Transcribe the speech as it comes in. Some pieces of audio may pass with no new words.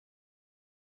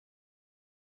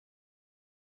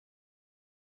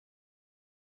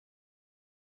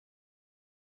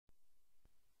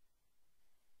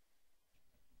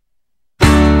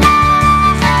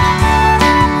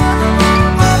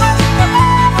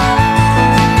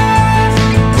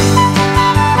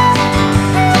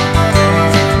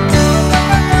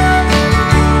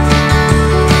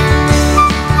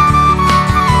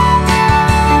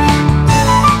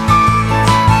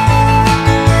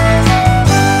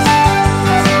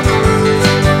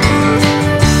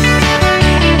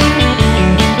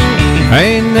I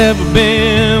ain't never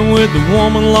been with a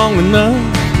woman long enough.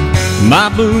 My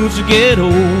boots will get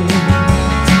old.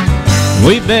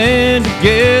 We've been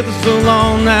together so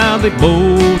long now they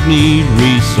both need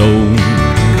re-sold.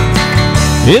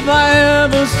 If I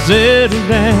ever settle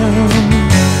down,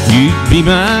 you'd be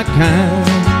my kind,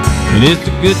 and it's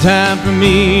a good time for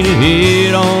me to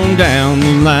head on down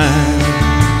the line.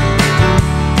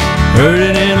 Heard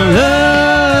it in a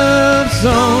love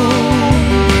song,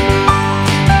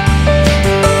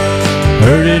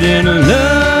 heard it in a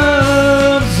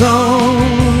love song,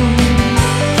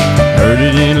 heard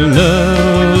it in a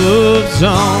love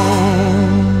song.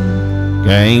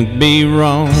 Can't be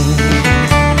wrong.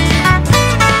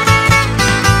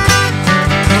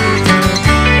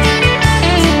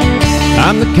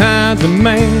 I'm the kind of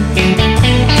man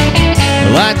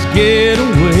who likes to get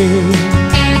away,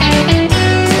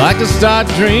 like to start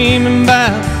dreaming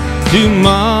about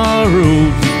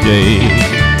tomorrow today.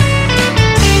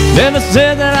 Never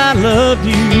said that I loved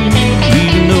you,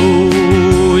 even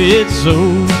though it's so.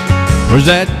 Where's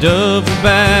that duffel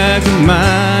bag of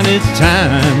mine? It's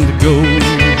time to go.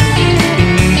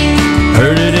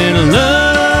 Heard it in a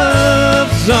love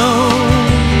song,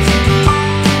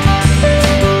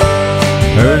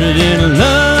 heard it in a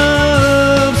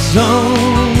love song,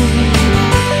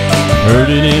 heard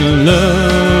it in a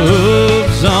love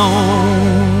song.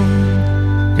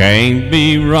 Can't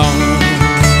be wrong.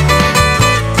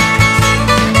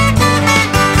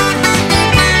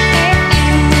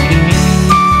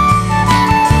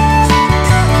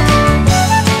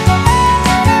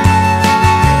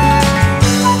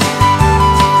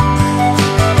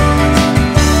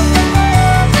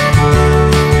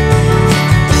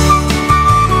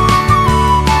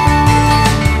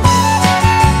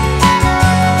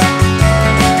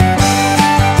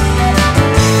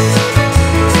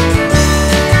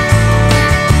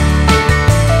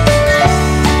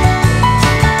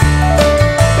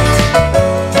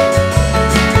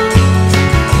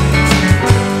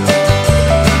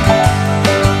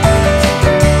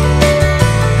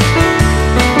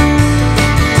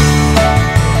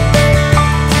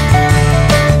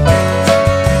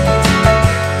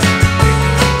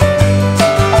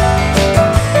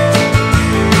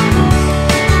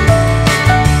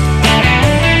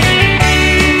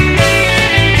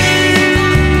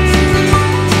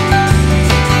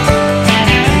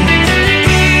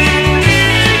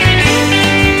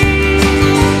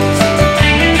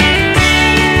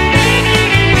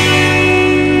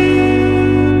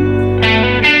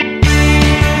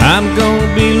 I'm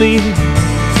gonna be leaving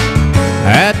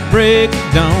at break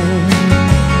of dawn.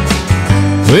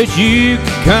 Wish you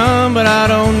could come, but I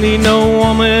don't need no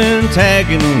woman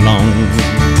tagging along.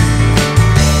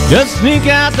 Just sneak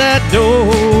out that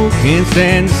door, can't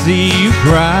stand to see you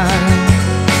cry.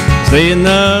 Stay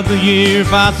another year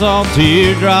if I saw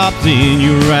teardrops in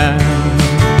your eyes.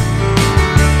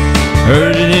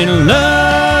 Heard it in a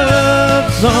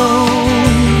love song,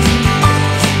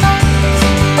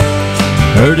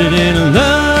 heard it in a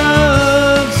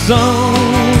love song,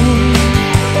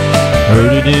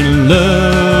 heard it in a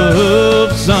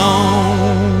love song.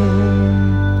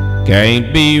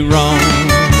 Can't be wrong.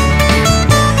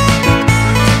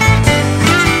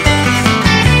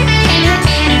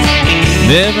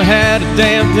 Never had a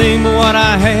damn thing but what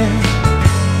I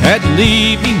had to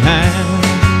leave behind.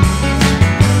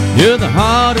 You're the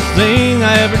hardest thing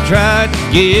I ever tried to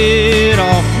get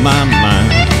off my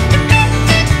mind.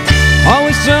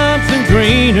 Always something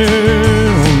greener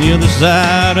on the other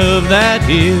side of that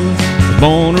hill. Was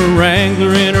born a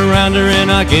wrangler and a rounder,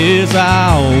 and I guess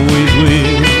I always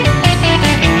will.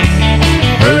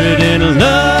 Heard it in a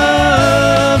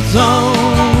love song,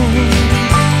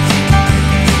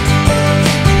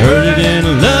 heard it in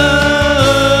a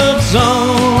love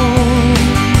song,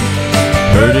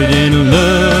 heard it in a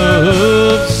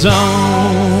love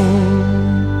song.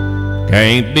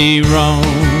 Can't be wrong.